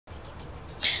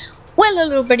Well,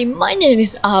 hello everybody, my name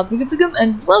is Abugabugum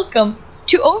and welcome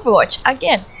to Overwatch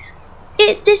again.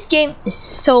 This game is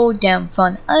so damn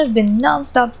fun. I've been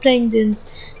non-stop playing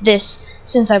this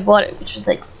since I bought it, which was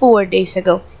like 4 days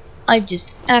ago. I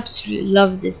just absolutely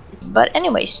love this. But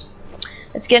anyways,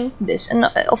 let's get into this. And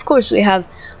of course we have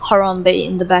Harambe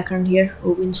in the background here,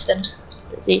 or Winston,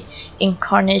 the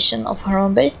incarnation of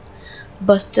Harambe.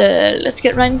 But let's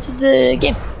get right into the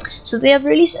game. So they have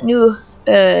released a new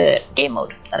game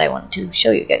mode that I want to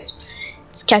show you guys.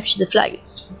 It's capture the flag.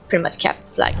 It's pretty much capture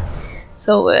the flag.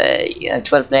 So you have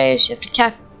 12 players. You have to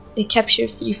capture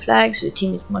 3 flags. So the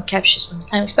team with more captures when the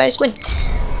time expires win.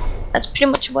 That's pretty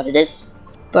much what it is.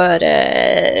 But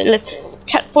let's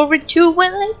cut forward to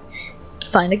when I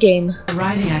find a game.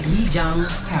 Arriving at Lijiang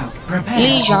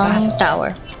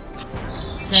Tower.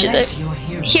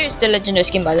 Here's the legendary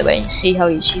skin, by the way. See how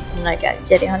she's like a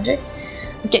Jedi Hunter.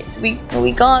 Okay, so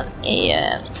we got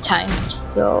a tank,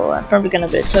 so I'm probably gonna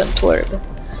be a Torburn.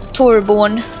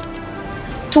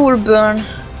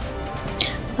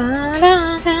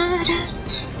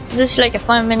 So this is like a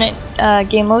 5-minute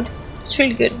game mode. It's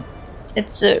really good.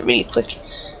 It's really quick.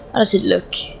 How does it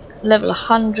look? Level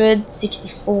 100,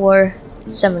 64,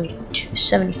 72,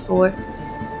 74,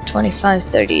 25,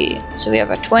 30. So we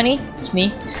have a 20. It's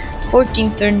me.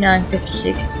 14, 39,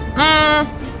 56.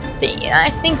 I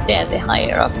think they're the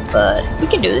higher up, but we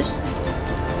can do this.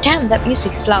 Damn, that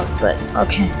music is loud, but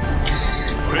okay.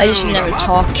 I usually never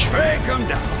talk. Come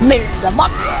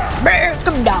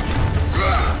down.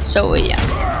 So yeah,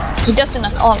 he doesn't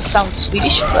at all sound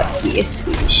Swedish, but he is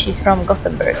Swedish. He's from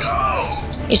Gothenburg.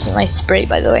 Here's a nice spray,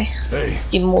 by the way.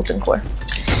 It's the molten core.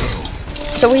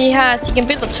 So he can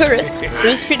build a turret.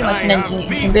 So he's pretty much an engineer.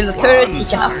 He can build a turret. He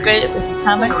can upgrade it with his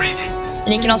hammer, and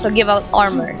he can also give out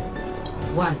armor,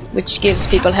 which gives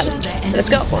people health. So let's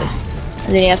go, boys.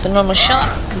 And then he has a normal shot,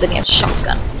 and then he has a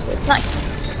shotgun. So it's nice.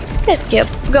 Let's get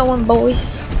going,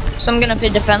 boys. So I'm gonna play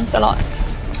defense a lot.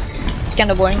 It's kind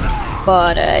of boring,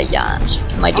 but yeah, it's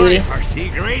my duty.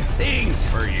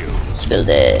 Let's build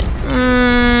it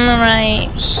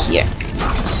right here.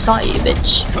 Saw you,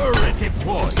 bitch.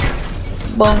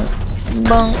 Boom,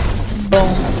 boom,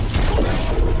 boom.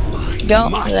 Go,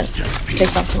 and then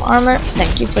place down some armor.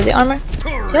 Thank you for the armor.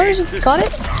 You already got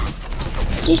it?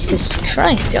 Jesus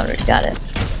Christ, you already got it.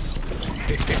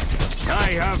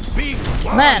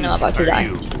 Man, I'm about to die.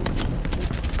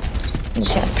 I'm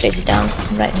just gonna place it down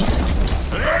right here.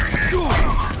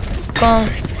 Boom,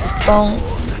 boom,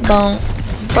 boom,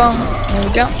 boom. There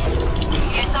we go.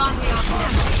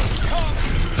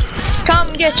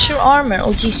 Come get your armor.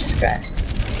 Oh, Jesus Christ.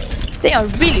 They are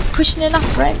really pushing it up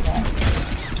right now.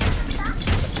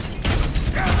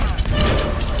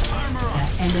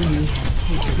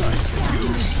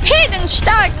 Hidden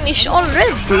Stagnish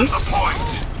already?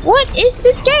 What is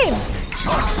this game?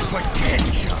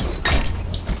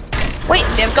 Wait,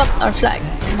 they've got our flag.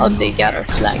 Oh, they got our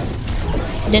flag.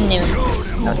 I didn't even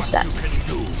notice that.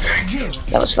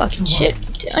 That was fucking shit.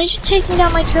 Are you taking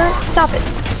down my turret? Stop it.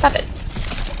 Stop it.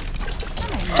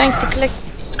 Trying to collect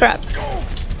scrap.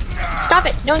 Stop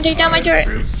it. Don't take down my turret.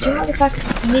 You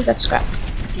motherfuckers. I need that scrap.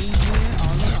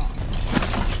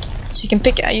 So you can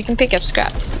pick up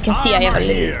scrap. You can see I have a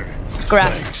little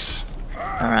scrap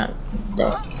around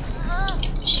there.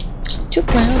 She took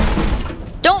my own.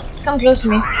 Don't come close to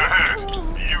me. So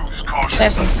I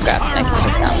have some scrap. I can put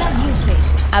this down.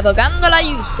 Abogandola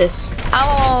uses. Ow,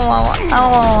 ow,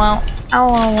 ow, ow, ow,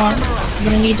 ow. I'm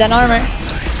gonna need that armor.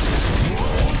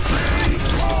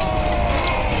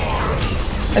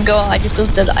 Go, I just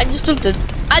ulted.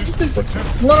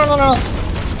 No.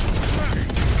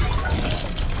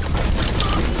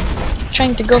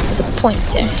 Trying to go for the point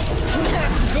there.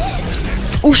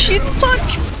 Oh shit, fuck!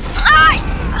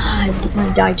 I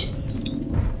died.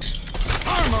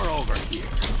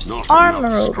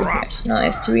 Armor over here. So now I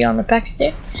have 3 armor packs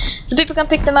there. So people can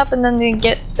pick them up and then they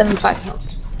get 75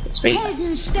 health. It's really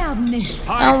nice. I'm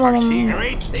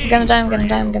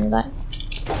gonna die.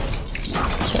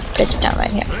 So place it down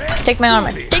right here. Take my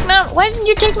armor. Why didn't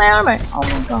you take my armor? Oh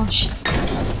my gosh.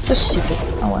 So stupid.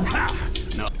 Oh well.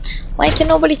 Why can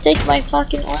nobody take my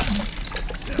fucking armor?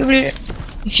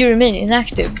 If you remain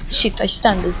inactive, shit, I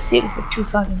stand still for 2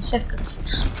 fucking seconds.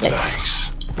 Like,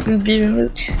 you'll be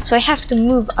removed. So I have to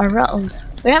move around.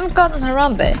 We haven't gotten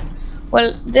Harambe.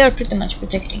 Well, they're pretty much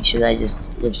protecting. Should I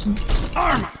just leave some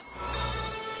armor?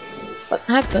 What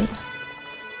happened?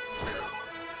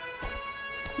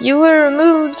 You were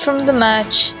removed from the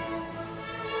match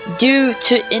due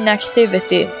to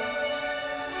inactivity.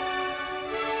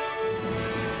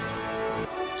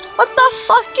 What the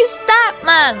fuck is that,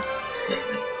 man?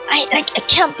 I I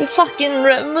can't be fucking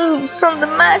removed from the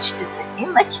match due to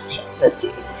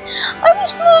inactivity. I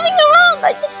was moving around.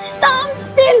 I just stand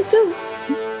still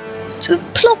to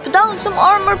plop down some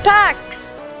armor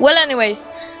packs. Well, anyways,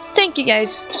 thank you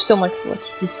guys so much for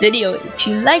watching this video. If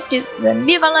you liked it, then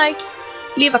leave a like,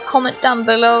 leave a comment down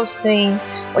below saying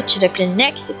what should I play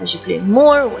next, if I should play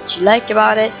more, what you like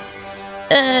about it,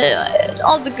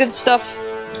 all the good stuff.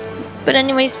 But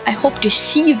anyways, I hope to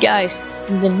see you guys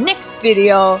in the next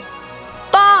video.